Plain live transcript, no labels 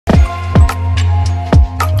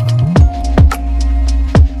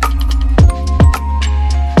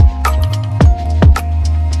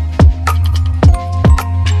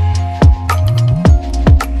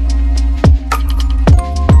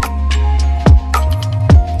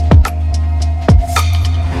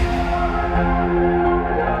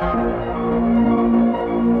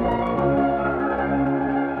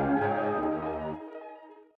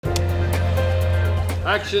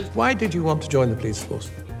Action. Why did you want to join the police force?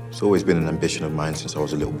 It's always been an ambition of mine since I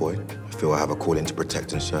was a little boy. I feel I have a calling to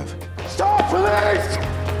protect and serve. Stop, police!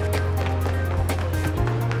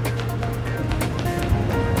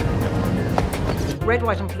 Red,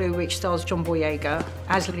 White and Blue, which stars John Boyega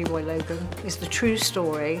as Leroy Logan, is the true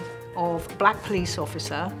story of a black police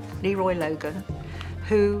officer, Leroy Logan,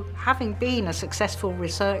 who, having been a successful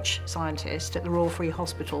research scientist at the Royal Free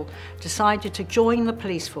Hospital, decided to join the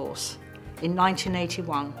police force in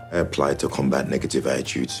 1981. I applied to combat negative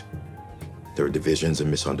attitudes. There are divisions and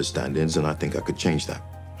misunderstandings, and I think I could change that.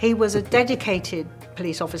 He was a dedicated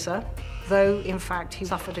police officer, though in fact he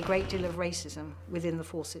suffered a great deal of racism within the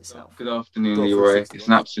force itself. Good afternoon, Leroy. It's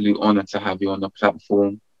an absolute honour to have you on the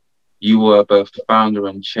platform. You were both the founder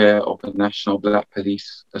and chair of the National Black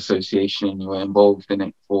Police Association. You were involved in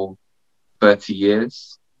it for 30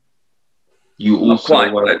 years. You also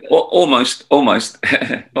almost.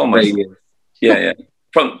 Yeah.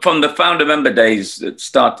 From the founder member days that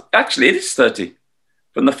start, actually it is 30.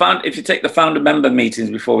 From the if you take the founder member meetings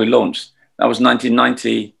before we launched, that was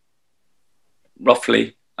 1990,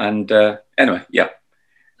 roughly. And anyway, yeah,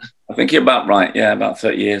 I think you're about right. Yeah, about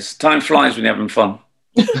 30 years. Time flies when you're having fun.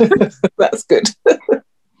 That's good.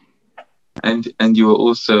 And you were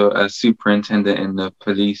also a superintendent in the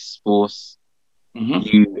police force.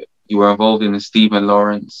 Mm-hmm. You were involved in the Stephen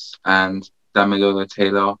Lawrence and Damilola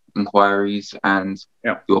Taylor inquiries, and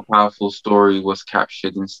your powerful story was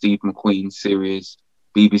captured in Steve McQueen's series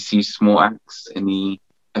BBC Small Axe in the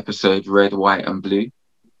episode Red, White and Blue.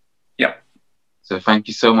 Yep. So thank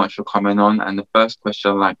you so much for coming on. And the first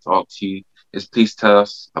question I'd like to ask you is, please tell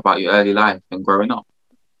us about your early life and growing up.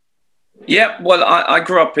 Yeah, well, I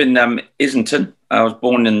grew up in Islington. I was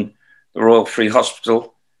born in the Royal Free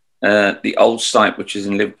Hospital, the old site, which is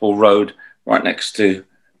in Liverpool Road, right next to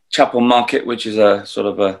Chapel Market, which is a sort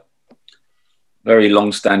of a very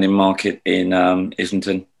long-standing market in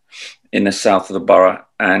Islington, in the south of the borough.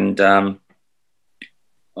 And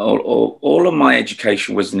all of my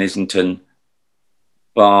education was in Islington,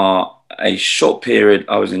 bar a short period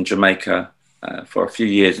I was in Jamaica for a few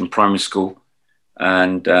years in primary school,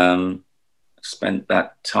 and spent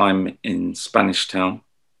that time in Spanish Town.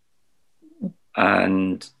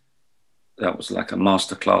 And that was like a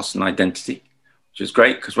masterclass in identity, which was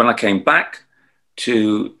great, because when I came back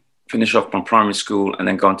to finish off my primary school and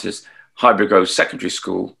then go on to Highbury Grove Secondary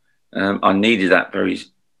School, I needed that very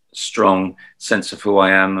strong sense of who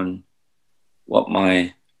I am and what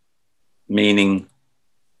my meaning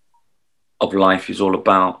of life is all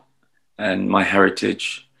about, and my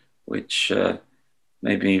heritage, which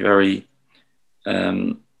made me very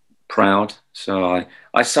proud. So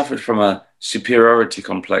I suffered from a superiority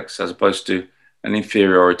complex as opposed to an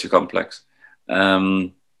inferiority complex.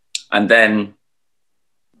 And then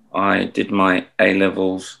I did my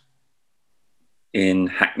A-levels in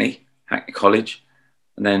Hackney College,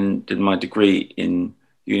 and then did my degree in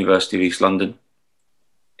University of East London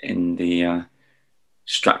in the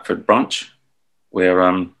Stratford branch, where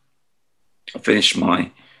I finished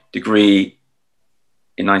my degree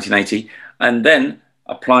in 1980, and then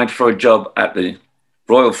applied for a job at the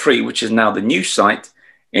Royal Free, which is now the new site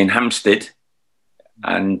in Hampstead,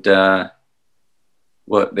 and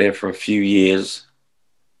worked there for a few years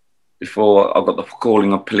before I got the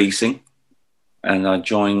calling of policing, and I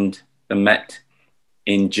joined the Met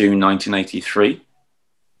in June 1983,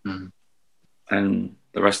 and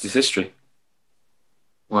the rest is history.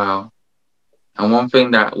 Wow. And one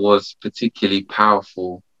thing that was particularly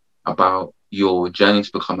powerful about your journey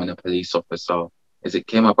to becoming a police officer is it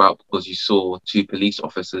came about because you saw two police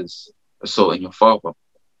officers assaulting your father.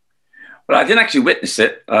 Well, I didn't actually witness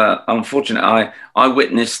it. Unfortunately, I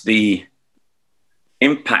witnessed the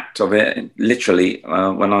impact of it, literally,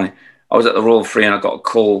 when I was at the Royal Free and I got a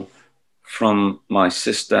call from my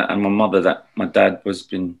sister and my mother that my dad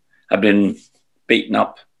had been beaten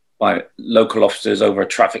up by local officers over a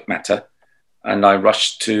traffic matter. And I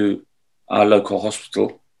rushed to our local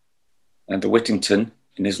hospital at the Whittington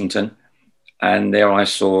in Islington. And there I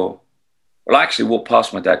saw, well, I actually walked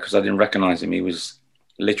past my dad because I didn't recognize him. He was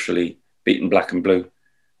literally beaten black and blue.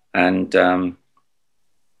 And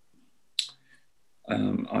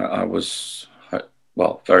I was,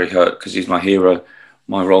 very hurt, because he's my hero,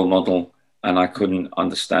 my role model. And I couldn't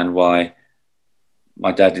understand why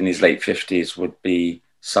my dad in his late 50s would be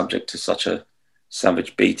subject to such a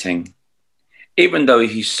savage beating, even though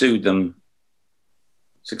he sued them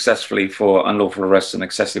successfully for unlawful arrest and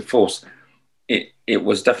excessive force. It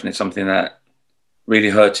was definitely something that really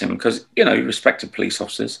hurt him, because, he respected police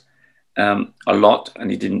officers a lot, and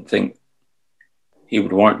he didn't think he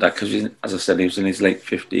would warrant that, because, as I said, he was in his late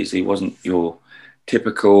 50s. He wasn't your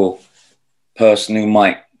typical person who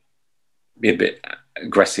might be a bit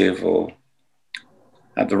aggressive or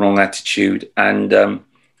have the wrong attitude. And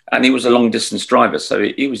he was a long distance driver, so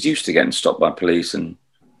he was used to getting stopped by police and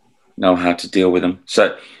know how to deal with them.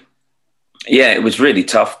 So yeah, it was really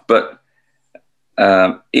tough. But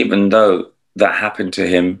even though that happened to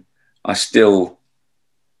him, I still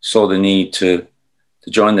saw the need to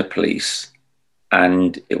join the police.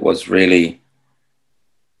 And it was really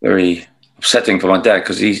very upsetting for my dad,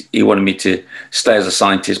 because he wanted me to stay as a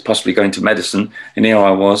scientist, possibly go into medicine. And here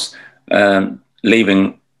I was,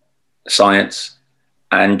 leaving science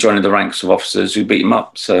and joining the ranks of officers who beat him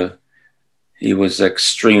up. So he was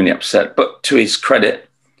extremely upset. But to his credit,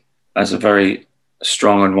 as a very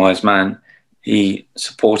strong and wise man, he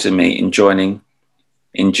supported me in joining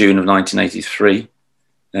in June of 1983,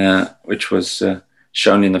 which was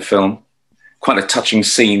shown in the film. Quite a touching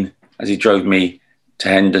scene as he drove me to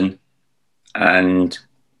Hendon and,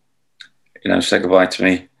 said goodbye to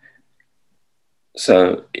me.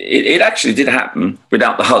 So it actually did happen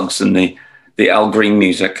without the hugs and the Al Green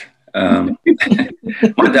music. My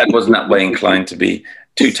dad wasn't that way inclined to be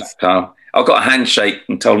too tactile. I got a handshake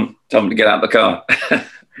and told him to get out of the car.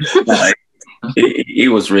 he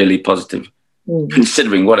was really positive,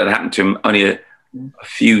 considering what had happened to him only a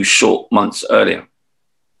few short months earlier.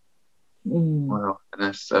 Wow, and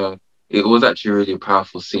that's it was actually really a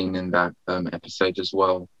powerful scene in that episode as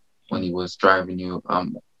well, when he was driving you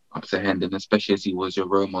up to Hendon, especially as he was your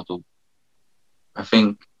role model. I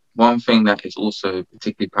think one thing that is also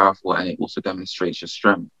particularly powerful, and it also demonstrates your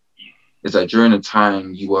strength, is that during the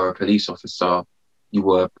time you were a police officer, you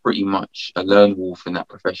were pretty much a lone wolf in that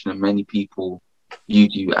profession, and many people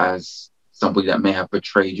viewed you as somebody that may have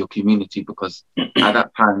betrayed your community, because at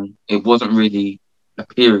that time it wasn't really a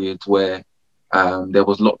period where there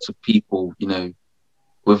was lots of people,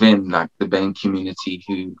 within like the Ben community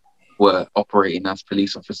who were operating as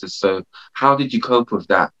police officers. So how did you cope with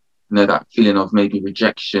that? That feeling of maybe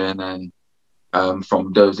rejection and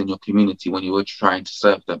from those in your community when you were trying to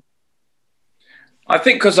serve them? I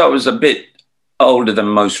think because I was a bit older than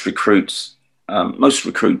most recruits. Most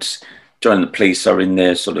recruits joining the police are in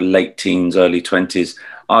their sort of late teens, early 20s.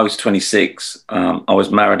 I was 26. I was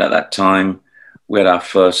married at that time. We had our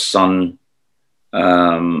first son.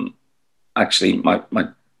 Actually,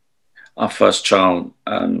 our first child,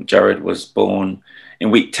 Jared, was born in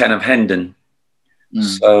week 10 of Hendon.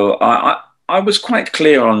 So I was quite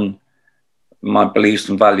clear on my beliefs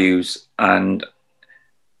and values, and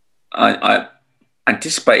I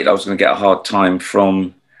anticipated I was going to get a hard time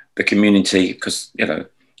from the community, because,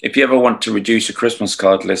 if you ever want to reduce your Christmas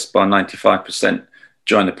card list by 95%,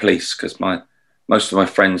 join the police, because most of my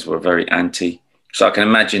friends were very anti. So I can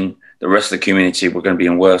imagine the rest of the community were going to be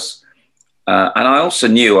in worse. And I also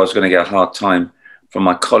knew I was going to get a hard time from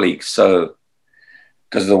my colleagues. So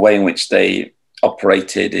because of the way in which they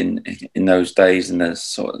operated in those days, and they're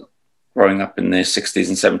sort of growing up in their 60s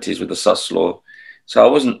and 70s with the sus law. So I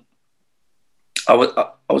wasn't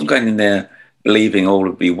going in there believing all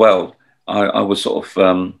would be well. I was sort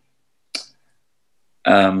of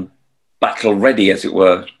battle ready, as it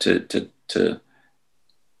were, to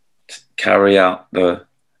carry out the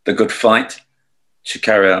good fight, to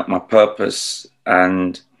carry out my purpose.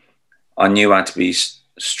 And I knew I had to be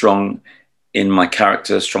strong in my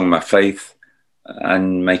character, strong in my faith,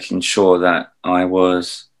 and making sure that I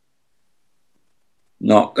was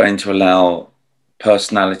not going to allow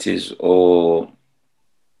personalities or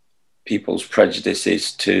people's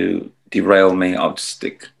prejudices to derail me. I would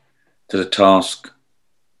stick to the task,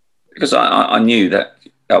 because I knew that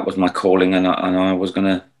was my calling, and I was going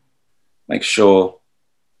to make sure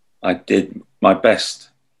I did my best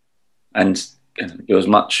and do as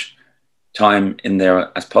much time in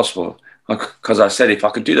there as possible. Because I said, if I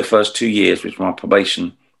could do the first 2 years, which was my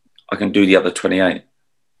probation, I can do the other 28.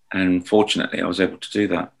 And fortunately, I was able to do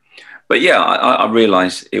that. But yeah, I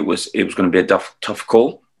realized it was going to be a tough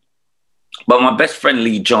call. But my best friend,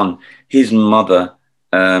 Lee John, his mother,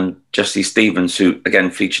 Jessie Stevens, who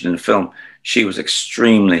again featured in the film, she was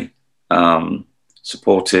extremely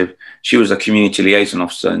supportive. She was a community liaison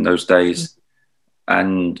officer in those days.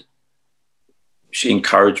 And she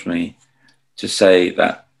encouraged me to say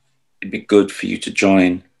that it'd be good for you to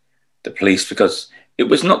join the police, because it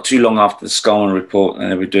was not too long after the Scarman report,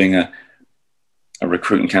 and they were doing a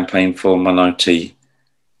recruiting campaign for minority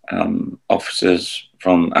officers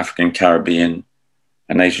from African, Caribbean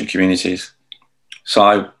and Asian communities.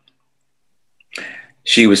 So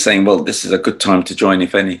she was saying, well, this is a good time to join,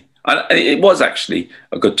 if any. It was actually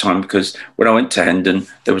a good time, because when I went to Hendon,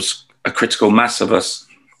 there was a critical mass of us,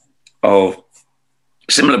 of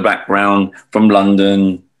similar background from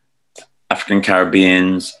London, African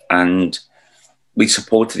Caribbeans, and we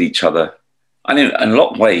supported each other. And in a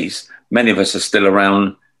lot of ways, many of us are still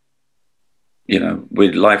around, you know,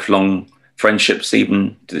 with lifelong friendships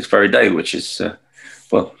even to this very day, which is,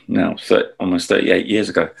 well, now almost 38 years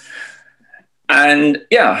ago. And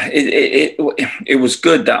yeah, it was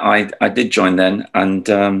good that I did join then, and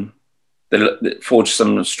they forged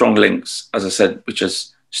some strong links, as I said, which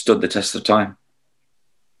has stood the test of time.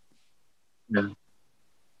 Yeah.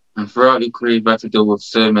 And throughout your career, you've had to deal with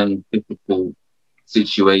so many difficult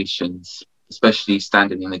situations, especially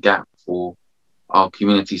standing in the gap for our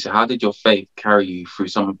community. So how did your faith carry you through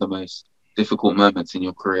some of the most difficult moments in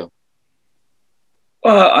your career?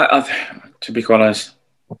 Well, to be quite honest,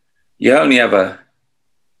 you only ever,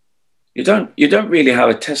 you don't really have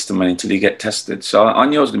a testimony until you get tested. So I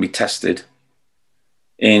knew I was going to be tested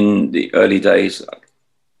in the early days,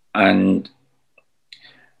 and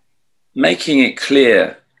making it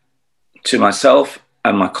clear to myself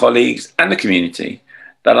and my colleagues and the community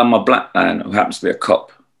that I'm a black man who happens to be a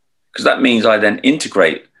cop, because that means I then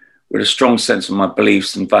integrate with a strong sense of my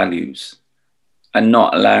beliefs and values and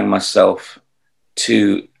not allowing myself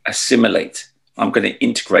to assimilate. I'm going to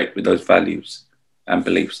integrate with those values and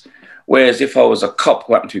beliefs. Whereas if I was a cop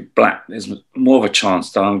who happened to be black, there's more of a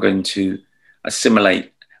chance that I'm going to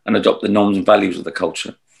assimilate and adopt the norms and values of the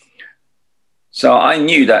culture. So I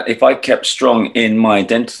knew that if I kept strong in my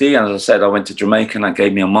identity, and as I said, I went to Jamaica and that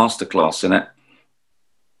gave me a masterclass in it,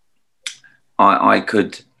 I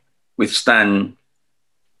could withstand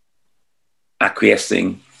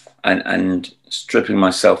acquiescing and stripping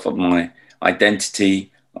myself of my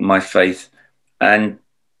identity and my faith. And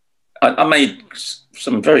I made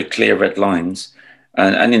some very clear red lines.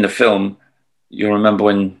 And in the film, you'll remember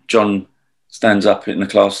when John stands up in the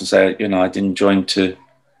class and say, you know, I didn't join to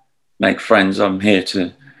make friends. I'm here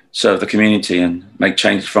to serve the community and make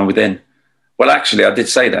changes from within. Well, actually, I did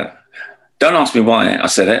say that. Don't ask me why I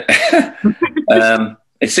said it.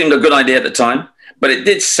 It seemed a good idea at the time, but it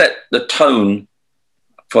did set the tone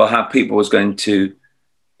for how people was going to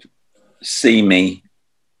see me.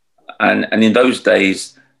 And in those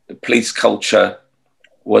days, the police culture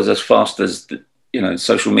was as fast as, you know,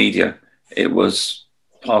 social media. It was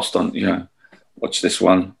passed on, you know, watch this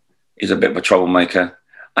one, he's a bit of a troublemaker.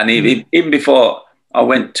 And even before I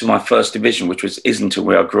went to my first division, which was Islington,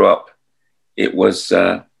 where I grew up, it was,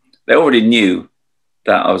 they already knew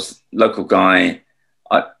that I was a local guy.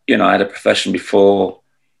 I had a profession before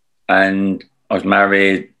and I was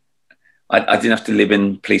married. I didn't have to live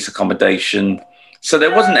in police accommodation. So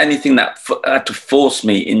there wasn't anything that had to force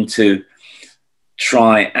me into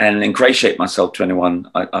try and ingratiate myself to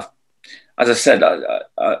anyone. As I said, I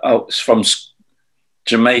was from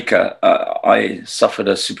Jamaica. I suffered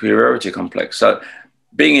a superiority complex. So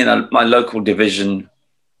being in my local division,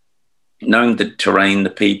 knowing the terrain, the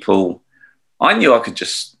people, I knew I could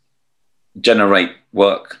just generate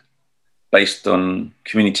work based on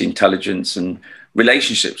community intelligence and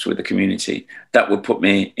relationships with the community that would put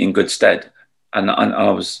me in good stead. And I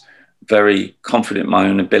was very confident in my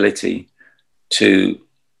own ability to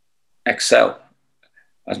excel.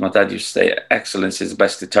 As my dad used to say, excellence is the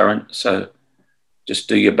best deterrent. So just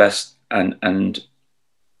do your best and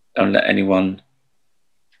don't let anyone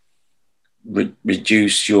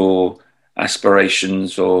reduce your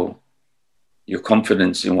aspirations or your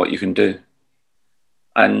confidence in what you can do.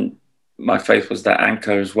 And my faith was that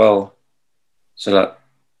anchor as well. So that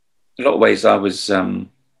in a lot of ways I was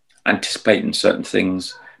anticipating certain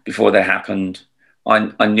things before they happened.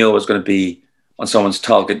 I knew I was going to be on someone's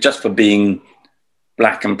target just for being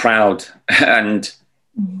black and proud and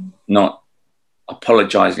not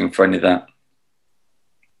apologizing for any of that.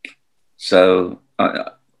 So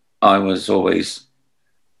I was always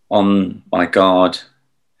on my guard.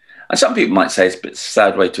 And some people might say it's a bit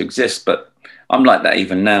sad way to exist, but I'm like that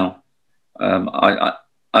even now.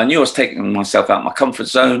 I knew I was taking myself out of my comfort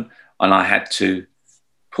zone and I had to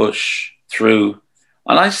push through.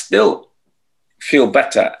 And I still feel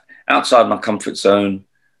better outside my comfort zone,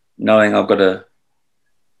 knowing I've got to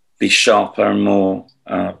be sharper and more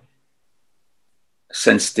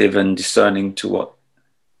sensitive and discerning to what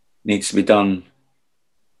needs to be done.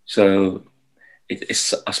 So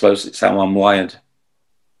I suppose it's how I'm wired.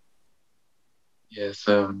 Yes,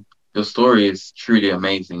 your story is truly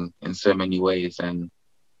amazing in so many ways. And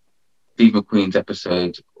Steve McQueen's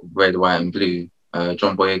episode, Red, White and Blue,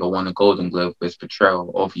 John Boyega won a Golden Globe for his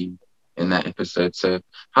portrayal of you in that episode. So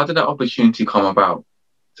how did that opportunity come about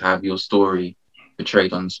to have your story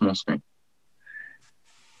portrayed on the small screen?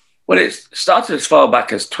 Well, it started as far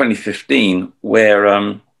back as 2015,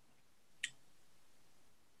 where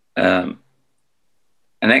an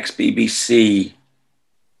ex-BBC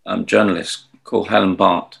journalist called Helen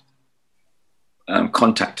Bart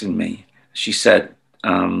contacted me. She said,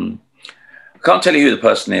 I can't tell you who the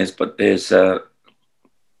person is, but there's a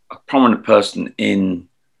prominent person in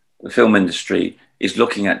the film industry is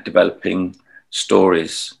looking at developing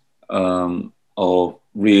stories of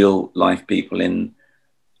real life people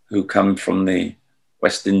who come from the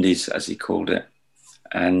West Indies, as he called it.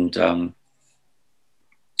 And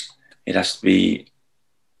it has to be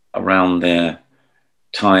around their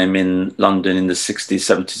time in London in the 60s,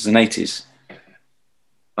 70s and 80s.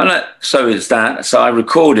 And so is that. So I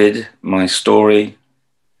recorded my story,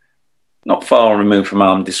 not far removed from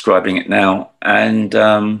how I'm describing it now. And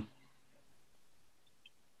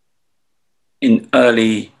in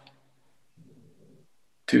early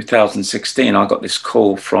 2016, I got this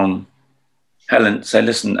call from Helen to say,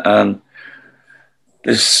 listen,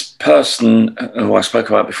 this person who I spoke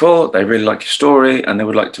about before, they really like your story and they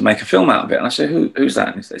would like to make a film out of it. And I said, who's that?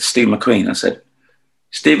 And he said, Steve McQueen. I said,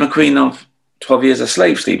 Steve McQueen of 12 Years a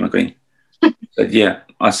Slave, Steve McQueen? I said, yeah.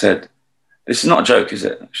 I said, this is not a joke, is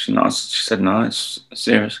it? She said, no, it's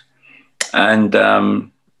serious.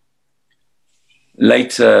 And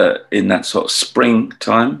later in that sort of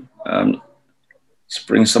springtime,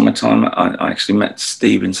 summertime, I actually met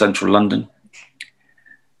Steve in central London.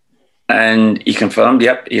 And he confirmed,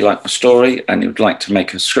 yep, he liked my story and he would like to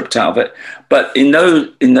make a script out of it. But in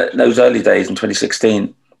those early days in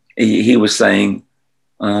 2016, he was saying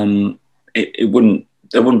they wouldn't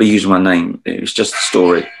be using my name. It was just a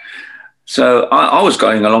story. So I was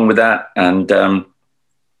going along with that. And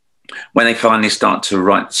when they finally start to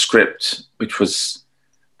write the script, which was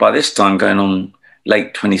by this time going on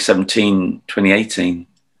late 2017, 2018,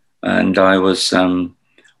 and I was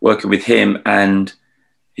working with him and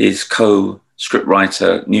his co-script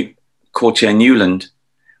writer, Courtier Newland,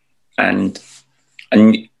 and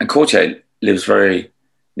Courtier lives very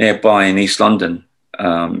nearby in East London,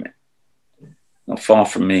 not far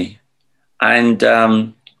from me. And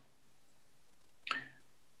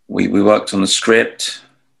we worked on the script,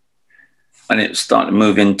 and it started to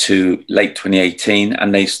move into late 2018,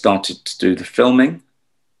 and they started to do the filming.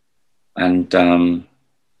 And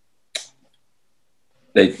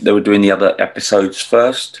they were doing the other episodes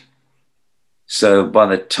first. So by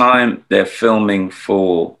the time they're filming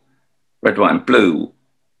for Red, White and Blue,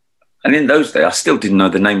 and in those days, I still didn't know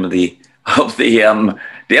the name of the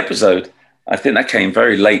episode. I think that came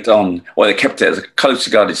very late on. Well, they kept it as a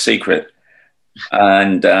closely guarded secret.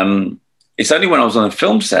 And it's only when I was on a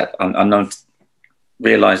film set, I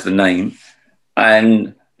realized the name.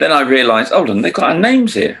 And then I realized, hold on, they've got our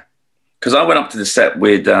names here. Because I went up to the set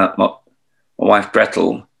with my wife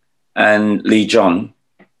Gretel and Lee John.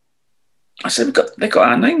 I said, they got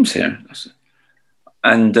our names here.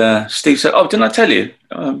 And Steve said, oh, didn't I tell you?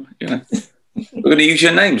 We're going to use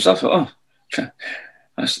your names. I thought, oh.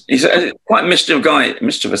 He's quite a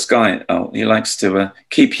mischievous guy. Oh, he likes to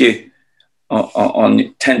keep you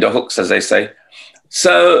on tender hooks, as they say.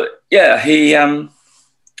 So, yeah, he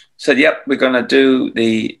said, yep, we're going to do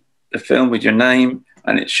the film with your name,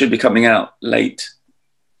 and it should be coming out late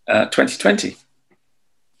 2020.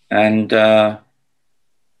 And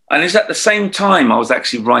it's at the same time I was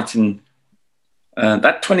actually writing,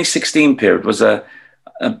 that 2016 period was a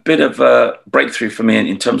bit of a breakthrough for me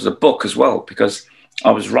in terms of the book as well, because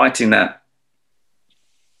I was writing that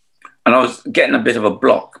and I was getting a bit of a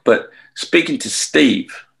block. But speaking to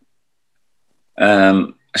Steve,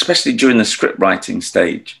 especially during the script writing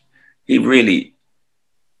stage, he really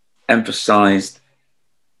emphasized,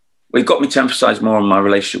 well, he got me to emphasize more on my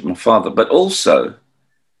relationship with my father, but also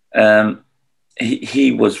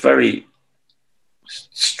he was very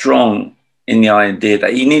strong in the idea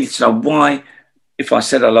that he needed to know why, if I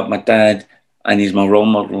said I love my dad and he's my role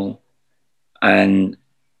model and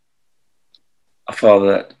a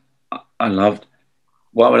father that I loved,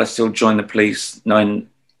 why would I still join the police knowing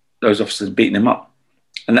those officers beating him up?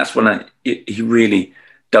 And that's when he really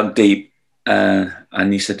dug deep,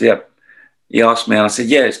 and he said, yeah. He asked me, and I said,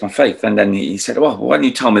 yeah, it's my faith. And then he said, well, why don't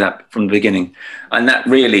you tell me that from the beginning? And that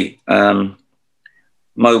really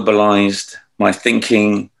mobilized my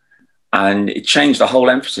thinking, and it changed the whole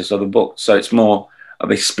emphasis of the book. So it's more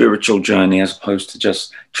of a spiritual journey as opposed to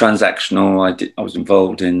just transactional. I was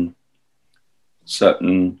involved in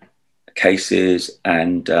certain cases,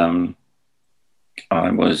 and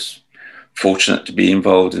I was fortunate to be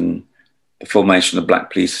involved in the formation of the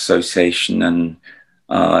Black Police Association and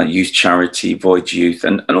youth charity, Void Youth,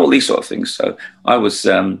 and all these sort of things. So I was,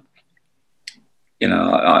 I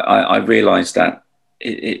realized that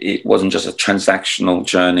it wasn't just a transactional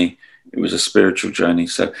journey. it was a spiritual journey.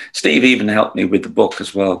 So Steve even helped me with the book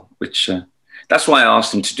as well, which that's why I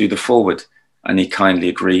asked him to do the foreword, and he kindly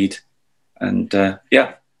agreed. And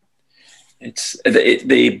yeah, it's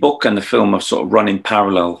the book and the film are sort of running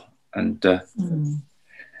parallel. And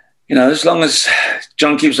you know, as long as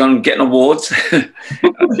John keeps on getting awards,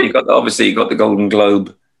 obviously you got the Golden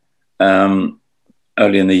Globe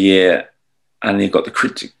early in the year, and you got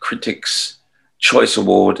the Critics' Choice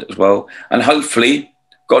Award as well. And hopefully,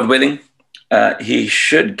 God willing, he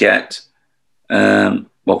should get, well,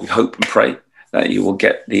 we hope and pray that you will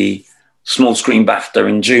get the small screen BAFTA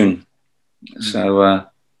in June. So,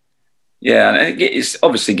 yeah, and it's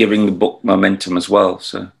obviously giving the book momentum as well.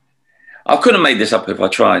 So I couldn't have made this up if I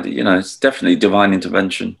tried. You know, it's definitely divine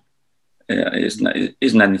intervention. It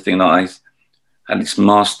isn't anything that I had this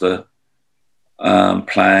master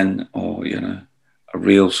plan or, you know, a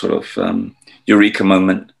real sort of eureka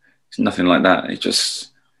moment. It's nothing like that. It's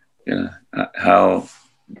just, you know, how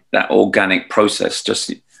that organic process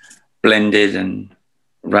just blended and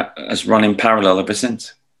has run in parallel ever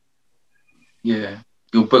since. Yeah.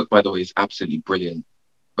 Your book, by the way, is absolutely brilliant.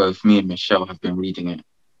 Both me and Michelle have been reading it.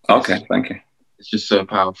 Okay, thank you. It's just so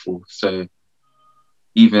powerful. So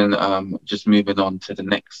even just moving on to the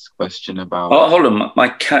next question about... Oh, hold on. My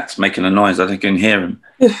cat's making a noise. I think you can hear him.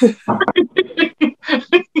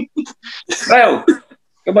 Well,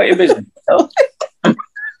 go about your business.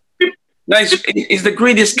 No, he's the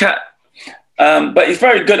greediest cat, but he's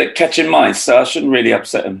very good at catching mice, so I shouldn't really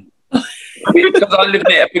upset him. Because I live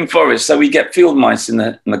near Epping Forest, so we get field mice in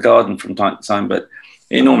the garden from time to time, but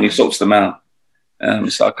he normally sorts them out.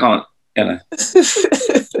 So I can't, you know,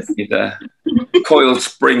 he's a coiled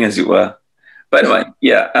spring, as it were. But anyway,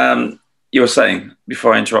 yeah, you were saying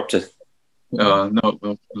before I interrupted.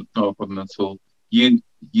 No problem at all.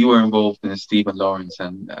 You were involved in the Stephen Lawrence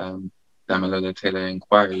and Damilola Taylor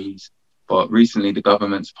inquiries, but recently the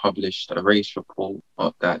government's published a race report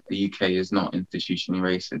that the UK is not institutionally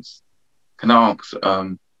racist. Can I ask,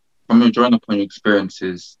 from your drawing upon your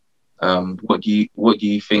experiences, what do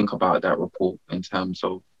you think about that report in terms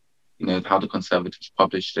of, you know, how the Conservatives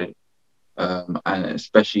published it, and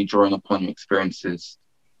especially drawing upon your experiences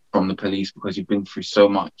from the police, because you've been through so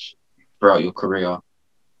much throughout your career,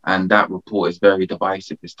 and that report is very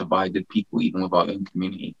divisive. It's divided people even with our own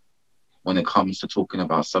community when it comes to talking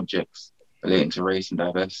about subjects relating to race and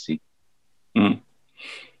diversity.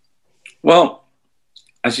 Well,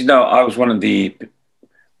 as you know, I was one of the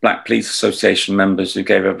Black Police Association members who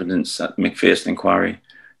gave evidence at the Macpherson inquiry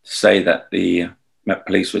to say that the Met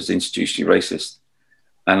Police was institutionally racist.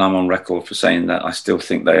 And I'm on record for saying that I still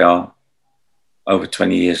think they are, over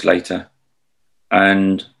 20 years later.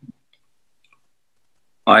 And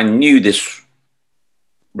I knew this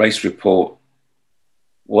race report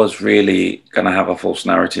was really going to have a false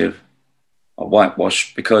narrative, a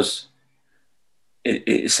whitewash, because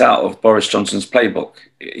it's out of Boris Johnson's playbook.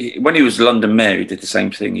 When he was London mayor, he did the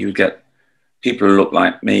same thing. He would get people who look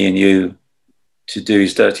like me and you to do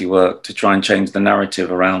his dirty work, to try and change the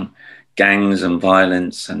narrative around gangs and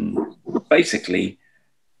violence, and basically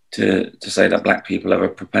to say that Black people have a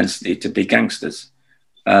propensity to be gangsters.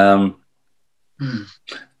 And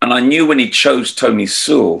I knew when he chose Tony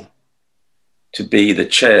Sewell to be the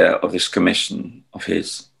chair of this commission of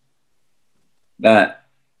his, that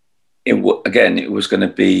it was going to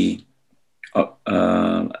be out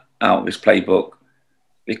of his playbook,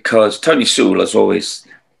 because Tony Sewell has always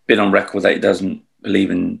been on record that he doesn't believe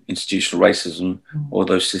in institutional racism or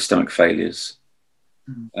those systemic failures.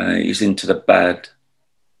 He's into the bad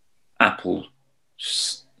apple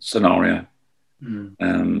scenario.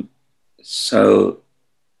 So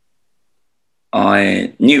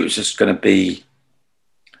I knew it was just going to be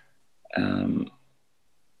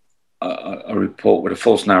a report with a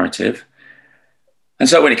false narrative. And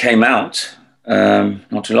so when it came out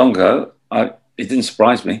not too long ago, it didn't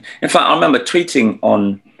surprise me. In fact, I remember tweeting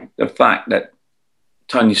on the fact that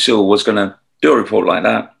Tony Sewell was going to do a report like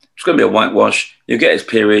that. It's going to be a whitewash. You get his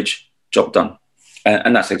peerage, job done.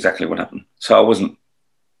 And that's exactly what happened. So I wasn't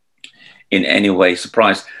in any way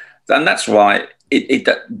surprised. And that's why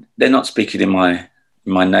they're not speaking in my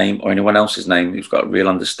name or anyone else's name who's got a real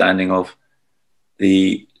understanding of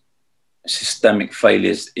the systemic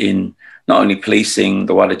failures in not only policing,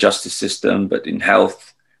 the wider justice system, but in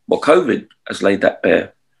health. Well, COVID has laid that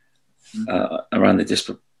bare around the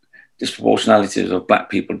disproportionalities of Black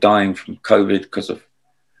people dying from COVID because of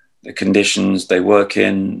the conditions they work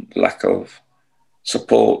in, lack of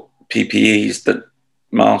support, PPEs, the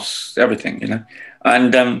masks, everything, you know.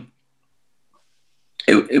 And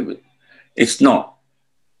it's not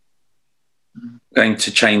going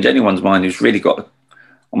to change anyone's mind who's really got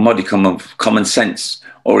a modicum of common sense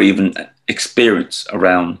or even experience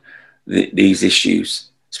around these issues,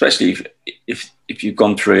 especially if you've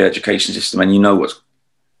gone through the education system and you know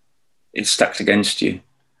it's stacked against you,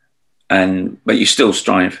 but you still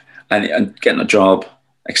strive and getting a job,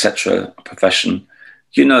 etc., a profession,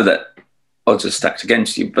 you know that odds are stacked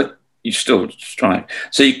against you, but you still strive.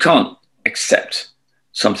 So you can't accept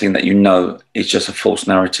something that you know is just a false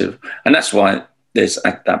narrative, and that's why there's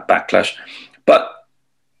that backlash. But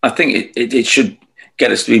I think it should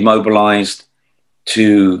get us to be mobilised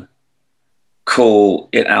to call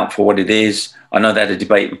it out for what it is. I know they had a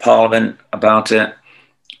debate in Parliament about it,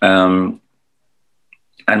 and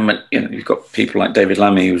when, you've got people like David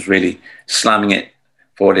Lammy who's really slamming it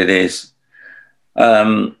for what it is.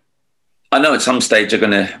 I know at some stage they're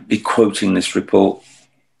going to be quoting this report,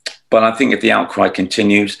 but I think if the outcry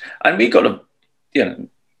continues, and we've got to,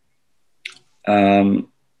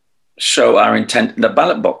 show our intent in the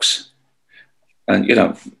ballot box, and we've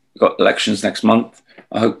got elections next month.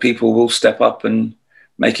 I hope people will step up and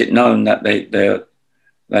make it known that they'll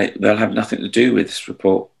have nothing to do with this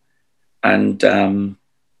report. And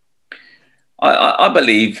I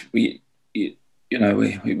believe we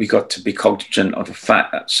got to be cognizant of the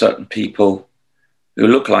fact that certain people who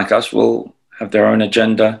look like us will have their own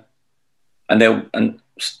agenda, and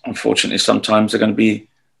unfortunately sometimes they're going to be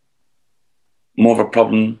more of a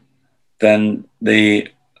problem than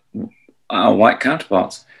our white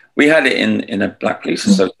counterparts. We had it in a Black Police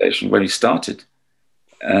Association where we started.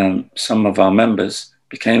 Some of our members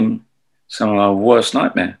became some of our worst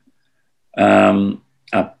nightmare.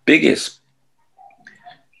 Our biggest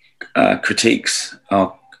critiques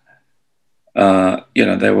are,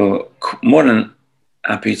 they were more than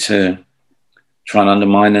happy to try and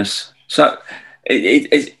undermine us. So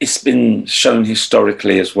it's been shown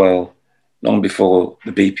historically as well, long before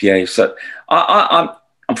the BPA. So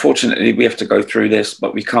unfortunately, we have to go through this,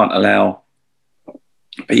 but we can't allow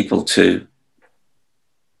people to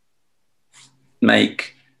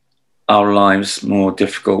make our lives more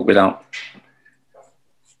difficult without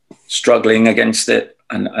struggling against it.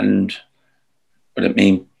 And would it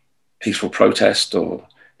mean peaceful protest or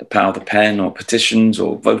the power of the pen or petitions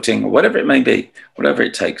or voting or whatever it may be, whatever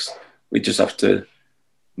it takes. We just have to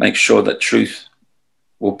make sure that truth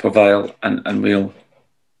will prevail, and we'll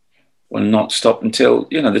not stop until,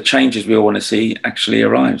 the changes we all want to see actually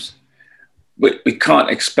arrives. We can't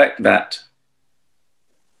expect that.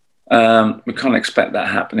 We can't expect that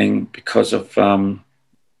happening because of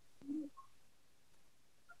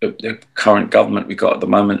the current government we got at the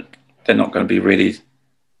moment. They're not going to be really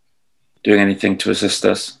doing anything to assist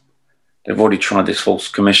us. They've already tried this false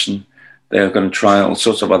commission. They're going to try all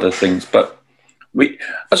sorts of other things. But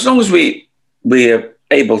as long as we are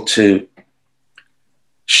able to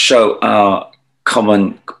show our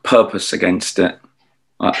common purpose against it,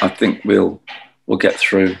 I think we'll get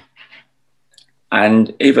through.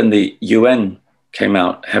 And even the UN came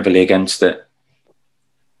out heavily against it.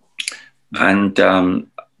 And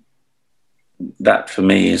that for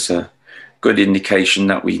me is a good indication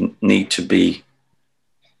that we need to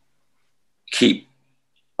keep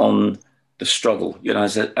on the struggle.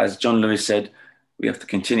 As John Lewis said, we have to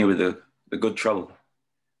continue with the good trouble.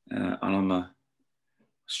 And I'm a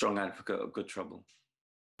strong advocate of good trouble.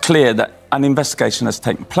 Clear that an investigation has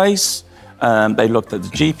taken place. They looked at the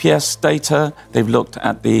GPS data. They've looked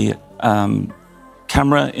at the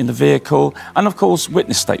camera in the vehicle, and of course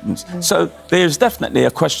witness statements. So there's definitely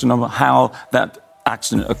a question of how that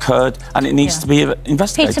accident occurred, and it needs to be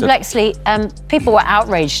investigated. Peter Blexley, people were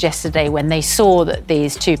outraged yesterday when they saw that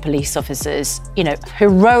these two police officers,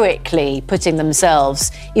 heroically putting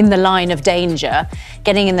themselves in the line of danger,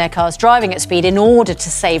 getting in their cars, driving at speed in order to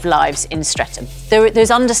save lives in Streatham.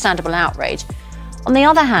 There's understandable outrage. On the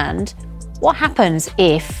other hand, what happens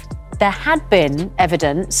if there had been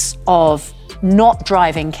evidence of not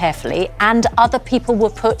driving carefully and other people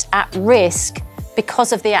were put at risk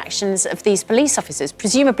because of the actions of these police officers?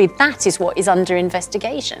 Presumably that is what is under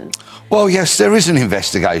investigation. Well, yes, there is an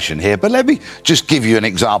investigation here, but let me just give you an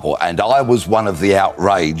example. And I was one of the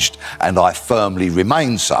outraged, and I firmly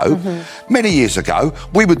remain so. Many years ago,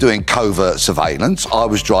 we were doing covert surveillance. I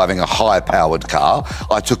was driving a high-powered car.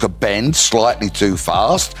 I took a bend slightly too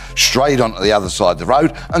fast, straight onto the other side of the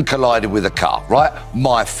road and collided with a car, right?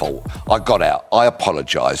 My fault. I got out. I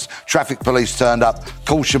apologised. Traffic police turned up,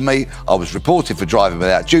 cautioned me. I was reported for driving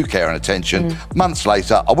without due care and attention. Months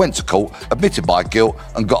later, I went to court, admitted my guilt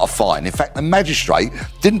and got a fine. In fact, the magistrate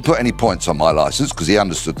didn't put any points on my licence because he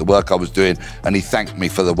understood the work I was doing and he thanked me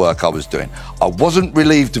for the work I was doing. I wasn't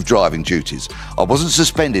relieved of driving duties. I wasn't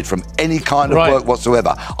suspended from any kind of work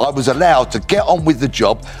whatsoever. I was allowed to get on with the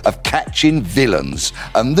job of catching villains.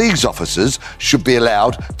 And these officers should be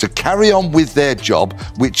allowed to carry on with their job,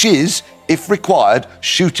 which is, if required,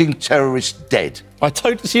 shooting terrorists dead. I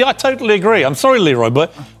totally agree. I'm sorry, Leroy,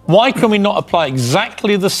 but why can we not apply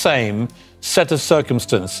exactly the same set of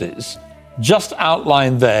circumstances just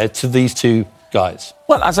outlined there to these two guys?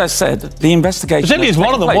 Well, as I said, the investigation... Particularly as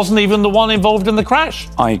one of them wasn't even the one involved in the crash.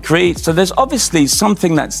 I agree. So there's obviously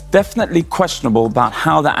something that's definitely questionable about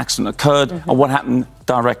how that accident occurred and what happened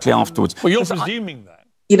directly afterwards. Well, you're presuming that.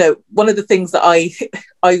 You know, one of the things that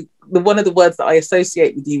one of the words that I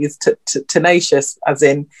associate with you is tenacious, as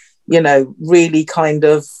in, you know, really kind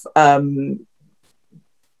of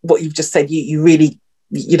what you've just said,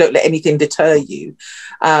 you don't let anything deter you.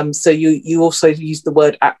 So you also use the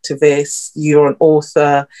word activist, you're an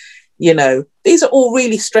author, you know, these are all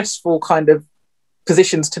really stressful kind of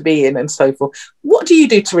positions to be in and so forth. What do you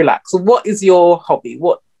do to relax? What is your hobby?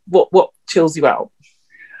 What chills you out?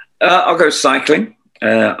 I'll go cycling.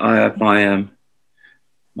 I have my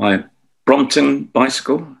Brompton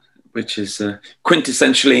bicycle, which is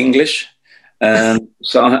quintessentially English.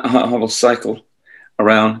 So I will cycle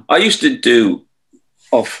around. I used to do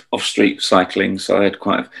off-street cycling, so I had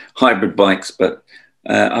quite hybrid bikes, but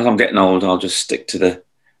as I'm getting old, I'll just stick to the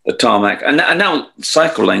tarmac. And now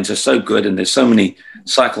cycle lanes are so good, and there's so many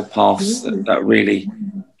cycle paths that are really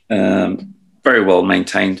very well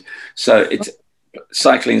maintained. So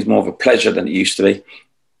cycling is more of a pleasure than it used to be.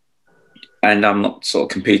 And I'm not sort of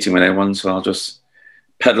competing with anyone, so I'll just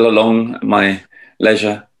pedal along at my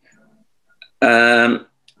leisure. And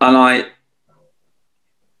I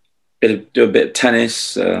do a bit of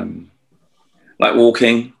tennis, like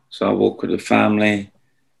walking. So I walk with the family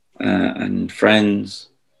and friends.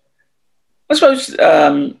 I suppose,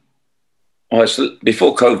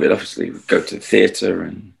 before COVID, obviously, we'd go to the theatre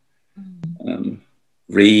and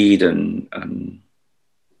read and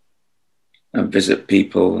visit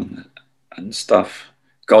people and stuff,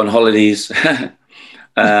 go on holidays.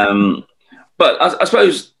 But I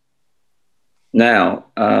suppose now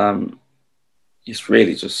it's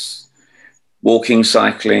really just walking,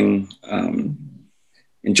 cycling,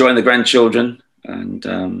 enjoying the grandchildren, and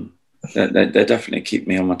they definitely keep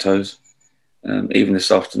me on my toes, even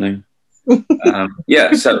this afternoon.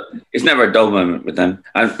 Yeah, so it's never a dull moment with them.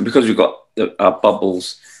 And because we've got our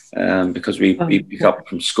bubbles, because we pick up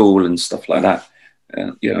from school and stuff like that,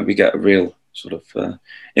 you know, we get a real sort of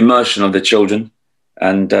immersion of the children.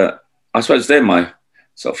 And I suppose they're my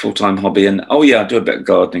sort of full-time hobby. And, oh, yeah, I do a bit of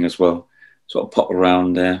gardening as well, sort of pop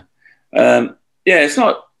around there. Yeah, it's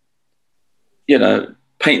not, you know,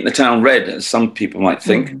 paint the town red, as some people might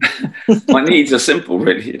think. My needs are simple,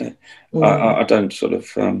 really. You know? I don't sort of,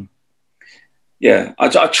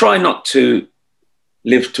 I try not to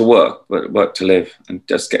live to work, but work to live, and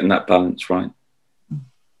just getting that balance right.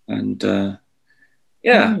 And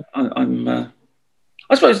I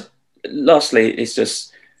suppose lastly, it's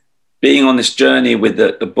just being on this journey with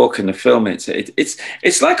the book and the film.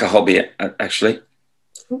 It's like a hobby, actually.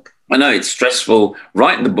 I know it's stressful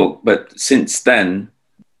writing the book, but since then,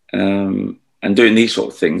 and doing these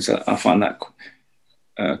sort of things, I find that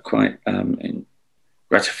quite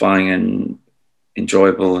gratifying and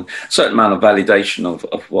enjoyable, and a certain amount of validation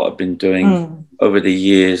of what I've been doing over the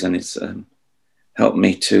years, and it's helped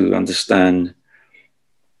me to understand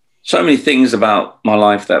so many things about my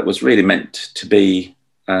life that was really meant to be,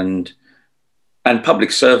 and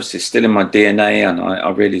public service is still in my DNA, and I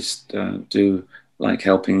really do like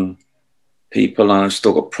helping people, and I've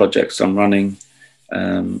still got projects I'm running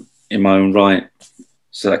in my own right,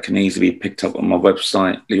 so that can easily be picked up on my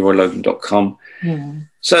website, leroylogan.com.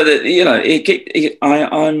 So that, you know,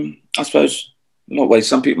 I suppose, in a way,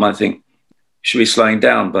 some people might think should be slowing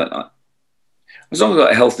down, but as long as I've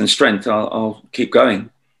got health and strength, I'll keep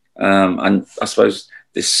going. And I suppose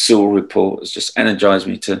this Sewell report has just energized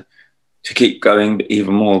me to keep going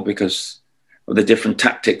even more, because of the different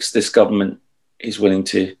tactics this government is willing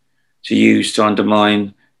to use to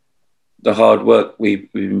undermine the hard work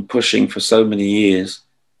we've been pushing for so many years,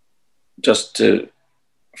 just to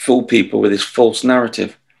fool people with this false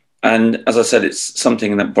narrative. And as I said, it's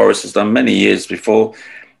something that Boris has done many years before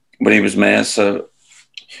when he was mayor. So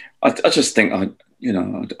I just think I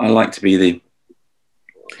like to be the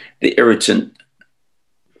irritant,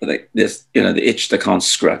 the itch they can't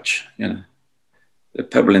scratch, you know, the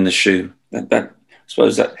pebble in the shoe. That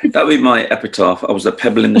suppose that would be my epitaph. I was a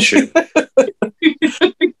pebble in the shoe.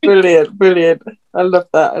 Brilliant, brilliant. I love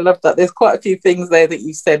that. I love that. There's quite a few things there that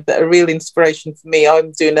you said that are real inspiration for me.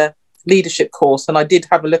 I'm doing a leadership course, and I did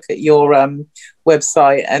have a look at your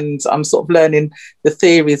website, and I'm sort of learning the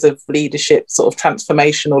theories of leadership, sort of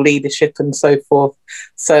transformational leadership and so forth.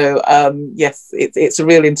 So yes, it's a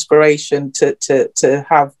real inspiration to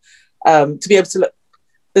have to be able to look.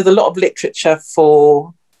 There's a lot of literature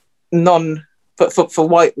for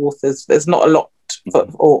white authors. There's not a lot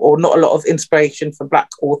or not a lot of inspiration for Black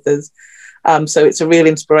authors. So it's a real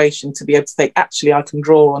inspiration to be able to think, actually, I can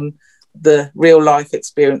draw on the real life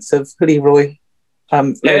experience of Leroy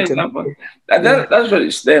Logan. That's what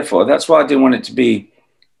it's there for. That's why I didn't want it to be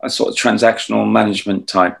a sort of transactional management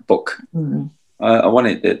type book. I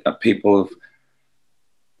wanted that people,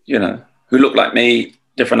 you know, who look like me,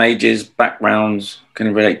 different ages, backgrounds,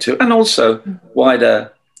 can relate to, and also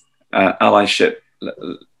wider allyship.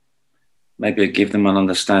 Maybe give them an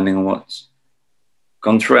understanding of what's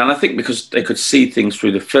gone through. And I think because they could see things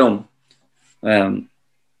through the film,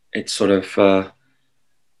 it sort of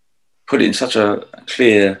put it in such a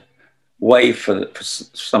clear way for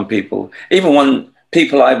some people. Even when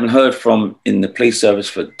people I haven't heard from in the police service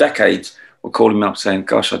for decades were calling me up saying,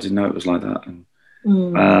 gosh, I didn't know it was like that.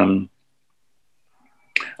 And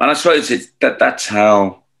I suppose that's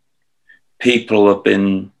how people have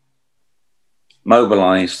been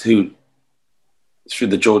mobilized through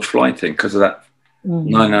the George Floyd thing, because of that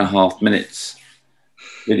 9.5 minutes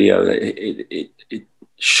video. It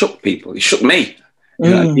shook people. It shook me. You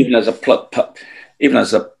know, even as a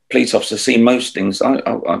police officer, seeing most things, I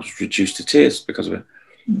was reduced to tears because of it.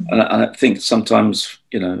 And I think sometimes,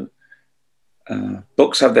 you know,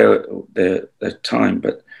 books have their time,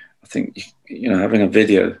 but I think, you know, having a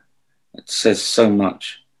video that says so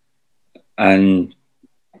much, and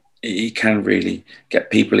it can really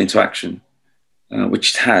get people into action,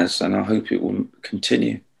 which it has, and I hope it will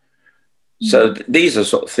continue. So these are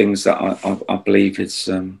sort of things that I believe is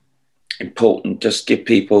important. Just give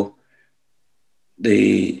people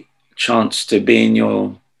the chance to be in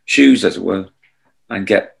your shoes, as it were, and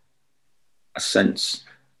get a sense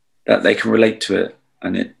that they can relate to it,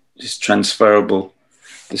 and it is transferable,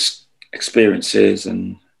 this experiences,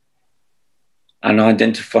 and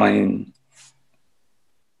identifying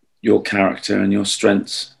your character and your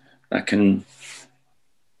strengths that can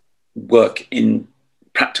work in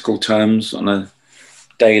practical terms on a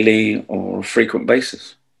daily or frequent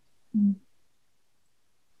basis.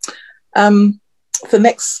 The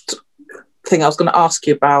next thing I was going to ask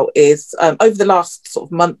you about is over the last sort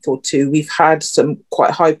of month or two, we've had some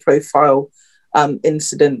quite high profile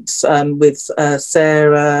incidents with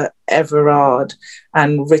Sarah Everard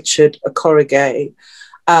and Richard Okorige.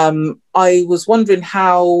 I was wondering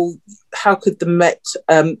how could the Met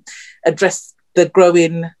address the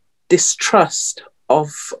growing distrust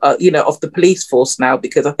of the police force now,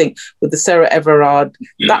 because I think with the Sarah Everard,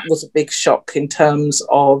 that was a big shock in terms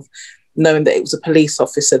of knowing that it was a police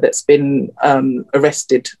officer that's been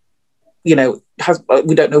arrested. You know,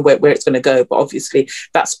 we don't know where it's going to go, but obviously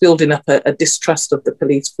that's building up a distrust of the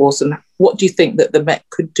police force. And what do you think that the Met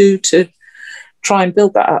could do to try and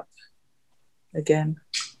build that up again?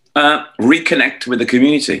 Reconnect with the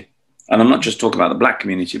community. And I'm not just talking about the Black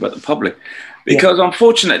community, but the public. Because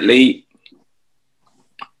unfortunately,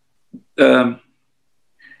 the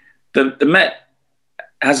Met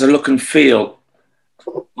has a look and feel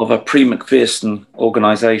of a pre-Macpherson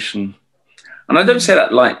organisation. And I don't say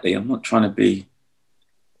that lightly. I'm not trying to be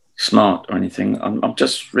smart or anything. I'm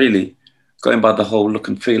just really going by the whole look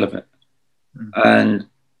and feel of it. And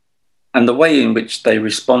the way in which they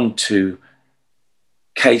respond to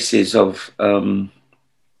cases of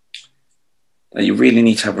that you really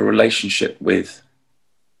need to have a relationship with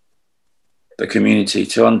the community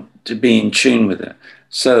to be in tune with it.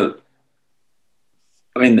 So,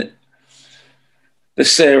 I mean, the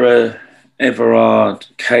Sarah Everard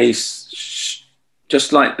case,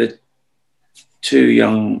 just like the two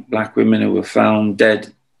young Black women who were found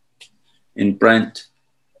dead in Brent,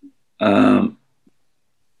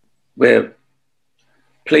 where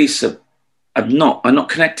police are not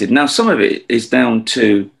connected. Now, some of it is down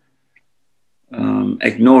to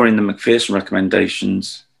ignoring the Macpherson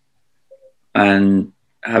recommendations and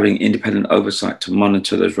having independent oversight to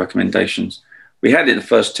monitor those recommendations. We had it the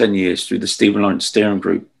first 10 years through the Stephen Lawrence Steering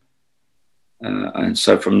Group. And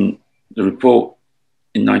so from the report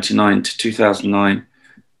in 1999 to 2009,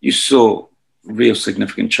 you saw real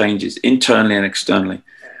significant changes internally and externally,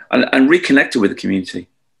 and reconnected with the community.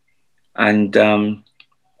 And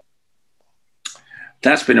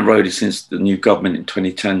that's been eroded since the new government in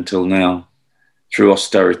 2010 till now. through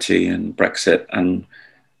austerity and Brexit, and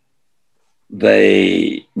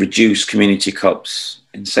they reduce community cops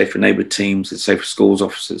in safer neighbourhood teams and safer schools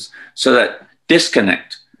officers. So that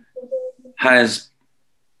disconnect has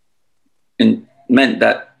meant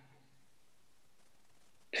that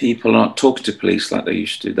people are not talking to police like they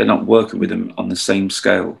used to. They're not working with them on the same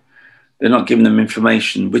scale. They're not giving them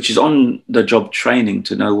information, which is on the job training,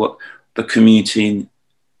 to know what the community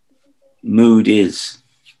mood is,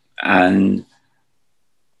 and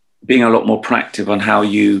being a lot more proactive on how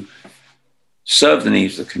you serve the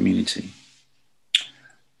needs of the community.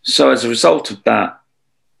 So as a result of that,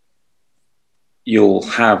 you'll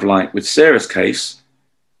have, like with Sarah's case,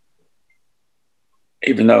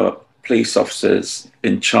 even though a police officer's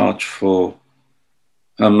been charged for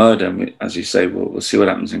her murder, as you say, we'll see what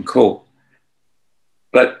happens in court.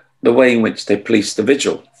 But the way in which they policed the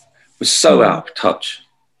vigil was so out of touch.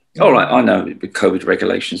 All right, I know with COVID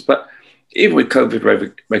regulations, but even with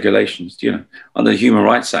COVID regulations, you know, under the Human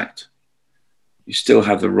Rights Act, you still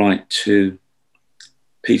have the right to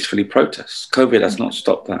peacefully protest. COVID has not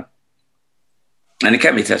stopped that. And it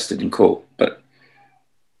can be tested in court, but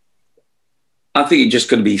I think you're just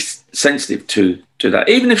going to be sensitive to that.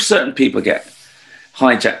 Even if certain people get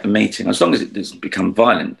hijack the meeting, as long as it doesn't become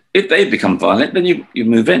violent. If they become violent, then you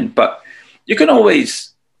move in. But you can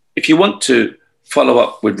always, if you want to follow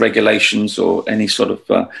up with regulations or any sort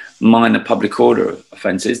of minor public order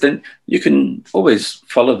offences, then you can always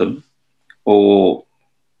follow them or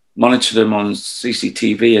monitor them on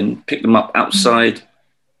CCTV and pick them up outside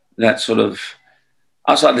that sort of,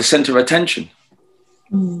 outside the centre of attention.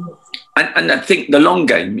 And I think the long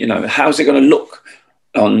game, you know, how's it going to look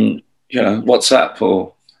on, you know, WhatsApp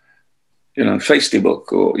or, you know,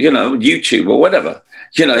 Facebook or, you know, YouTube or whatever.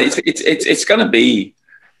 You know, it's going to be,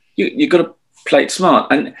 you've got to play it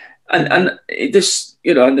smart. And this,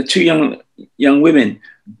 you know, and the two young women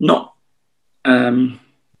not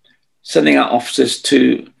sending out officers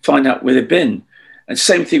to find out where they've been. And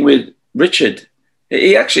same thing with Richard.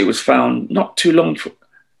 He actually was found not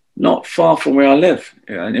far from where I live.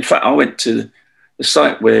 And in fact, I went to the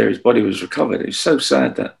site where his body was recovered. It was so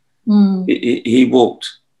sad that he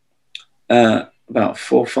walked about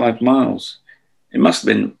 4 or 5 miles. It must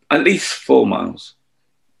have been at least 4 miles,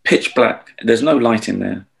 pitch black. There's no light in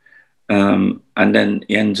there. And then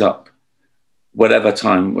he ends up, whatever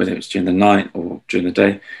time, whether it's during the night or during the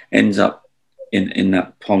day, ends up in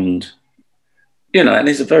that pond. You know, and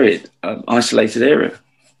it's a very isolated area.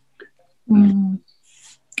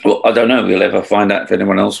 Well, I don't know if we'll ever find out if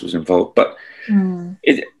anyone else was involved, but and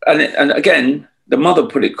again, the mother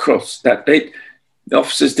put it across that the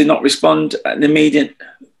officers did not respond at an immediate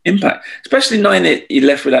impact, especially knowing that he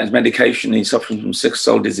left without his medication, he's suffering from sickle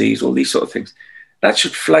cell disease, all these sort of things. That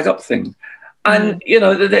should flag up things. And, you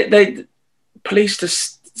know, they police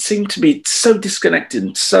just seem to be so disconnected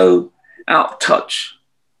and so out of touch.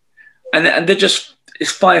 And they're just,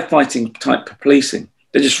 it's firefighting type of policing.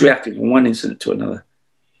 They're just reacting from one incident to another.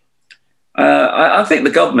 I think the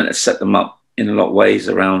government has set them up in a lot of ways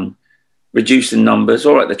around reducing numbers.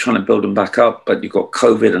 All right, they're trying to build them back up, but you've got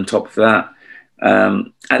COVID on top of that.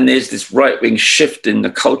 And there's this right-wing shift in the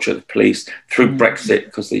culture of the police through Brexit,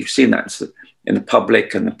 because they've seen that in the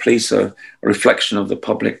public, and the police are a reflection of the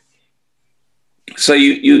public. So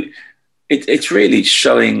it's really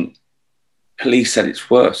showing police at its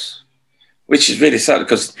worst, which is really sad,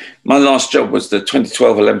 because my last job was the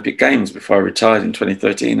 2012 Olympic Games before I retired in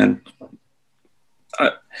 2013. And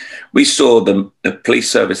we saw the police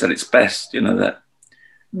service at its best, you know, that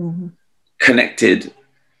connected,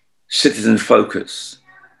 citizen focus,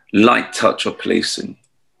 light touch of policing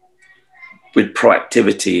with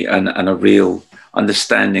proactivity and a real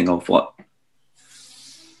understanding of what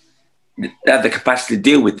they have the capacity to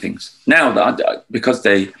deal with things. Now, that because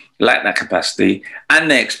they lack that capacity and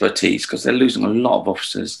their expertise, because they're losing a lot of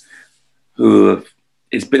officers who have,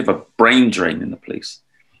 it's a bit of a brain drain in the police.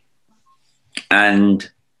 And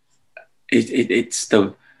it's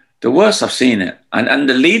the worst I've seen it. And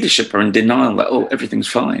the leadership are in denial that, oh, everything's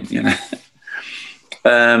fine, you know.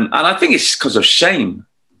 And I think it's because of shame,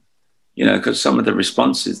 you know, because some of the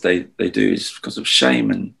responses they do is because of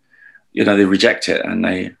shame, and, you know, they reject it and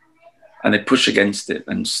they push against it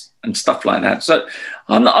and stuff like that. So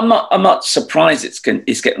I'm not surprised it's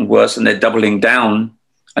getting worse, and they're doubling down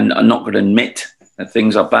and are not going to admit that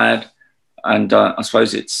things are bad. And I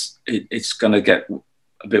suppose it's going to get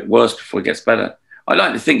a bit worse before it gets better. I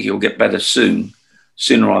like to think it'll get better sooner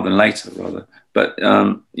rather than later, rather. But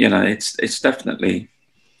you know, it's definitely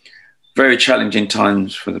very challenging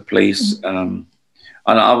times for the police. And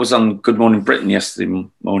I was on Good Morning Britain yesterday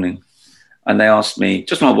morning, and they asked me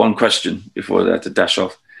just my one question before they had to dash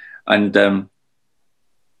off. And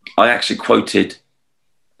I actually quoted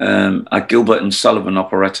a Gilbert and Sullivan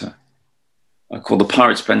operetta called The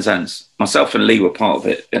Pirates' Penzance. Myself and Lee were part of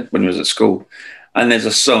it when we was at school. And there's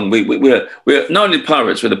a song, we're not only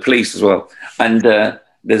pirates, we're the police as well. And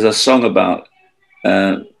there's a song about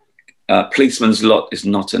policeman's lot is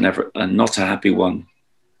not a happy one.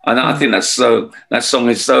 And I think that song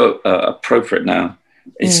is so appropriate now.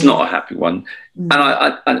 It's not a happy one. And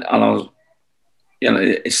I was, you know,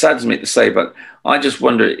 it saddens me to say, but I just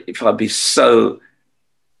wonder if I'd be so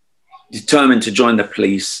determined to join the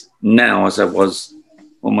police now as I was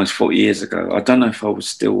almost 40 years ago. I don't know if I would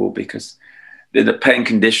still, because the paying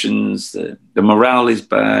conditions, the morale is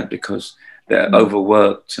bad because they're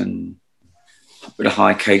overworked and with a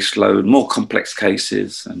high caseload, more complex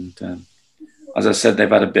cases. And as I said, they've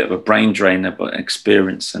had a bit of a brain drain about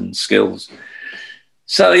experience and skills.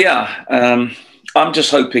 So, yeah, I'm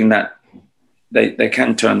just hoping that they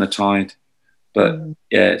can turn the tide. But,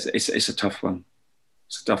 yeah, it's a tough one.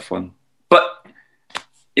 It's a tough one. But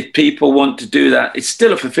if people want to do that, it's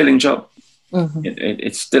still a fulfilling job.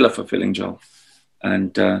 It's still a fulfilling job.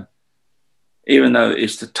 And even though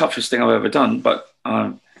it's the toughest thing I've ever done, but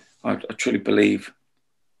I truly believe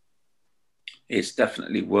it's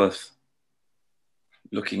definitely worth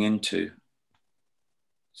looking into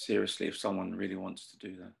seriously if someone really wants to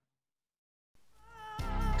do that.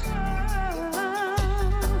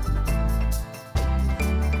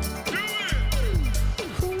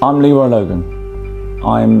 I'm Leroy Logan.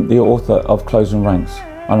 I'm the author of Closing Ranks,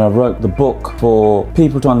 and I wrote the book for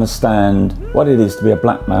people to understand what it is to be a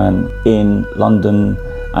black man in London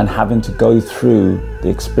and having to go through the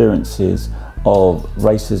experiences of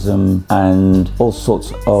racism and all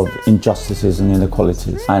sorts of injustices and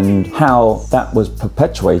inequalities, and how that was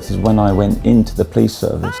perpetuated when I went into the police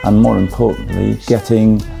service, and more importantly,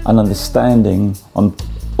 getting an understanding on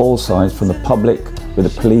all sides from the public with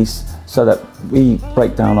the police, so that we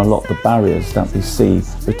break down a lot of the barriers that we see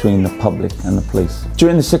between the public and the police.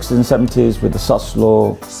 During the 60s and 70s with the SUS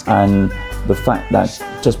law and the fact that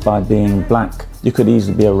just by being black, you could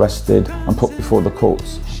easily be arrested and put before the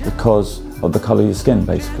courts because of the colour of your skin,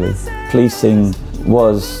 basically. Policing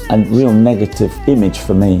was a real negative image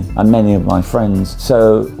for me and many of my friends.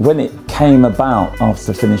 So when it came about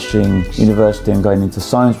after finishing university and going into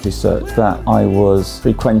science research that I was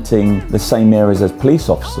frequenting the same areas as police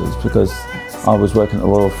officers, because I was working at the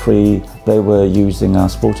Royal Free, they were using our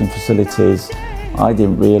sporting facilities. I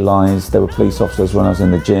didn't realise there were police officers when I was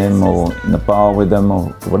in the gym or in the bar with them or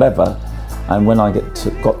whatever. And when I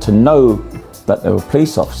got to know that there were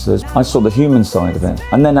police officers, I saw the human side of it.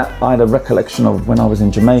 And then I had a recollection of when I was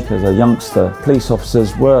in Jamaica as a youngster, police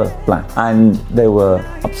officers were black and they were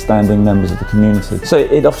upstanding members of the community. So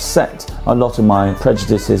it offset a lot of my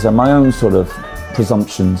prejudices and my own sort of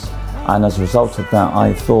presumptions. And as a result of that,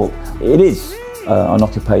 I thought it is an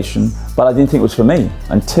occupation, but I didn't think it was for me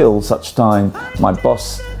until such time my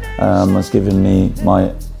boss was giving me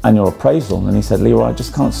my annual appraisal, and he said, "Leroy, I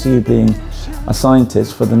just can't see you being a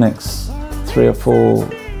scientist for the next 3 or 4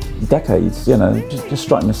 decades, you know, just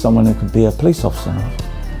strike me as someone who could be a police officer."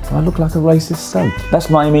 Do I look like a racist stoat? That's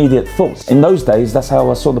my immediate thought. In those days, that's how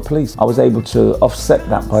I saw the police. I was able to offset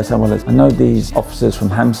that by saying, well, I know these officers from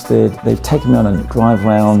Hampstead, they've taken me on a drive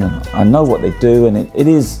round and I know what they do, and it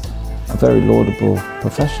is a very laudable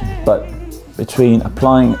profession. But between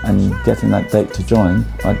applying and getting that date to join,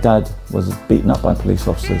 my dad was beaten up by police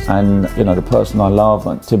officers, and you know, the person I love,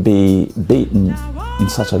 to be beaten in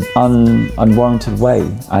such an unwarranted way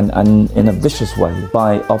and in a vicious way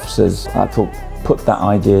by officers, I thought, put that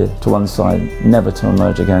idea to one side, never to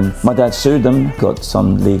emerge again. My dad sued them, got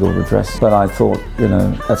some legal redress, but I thought, you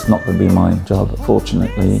know, that's not going to be my job.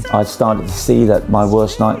 Fortunately, I started to see that my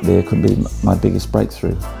worst nightmare could be my biggest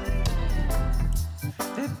breakthrough.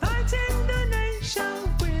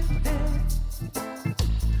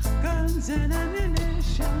 Guns and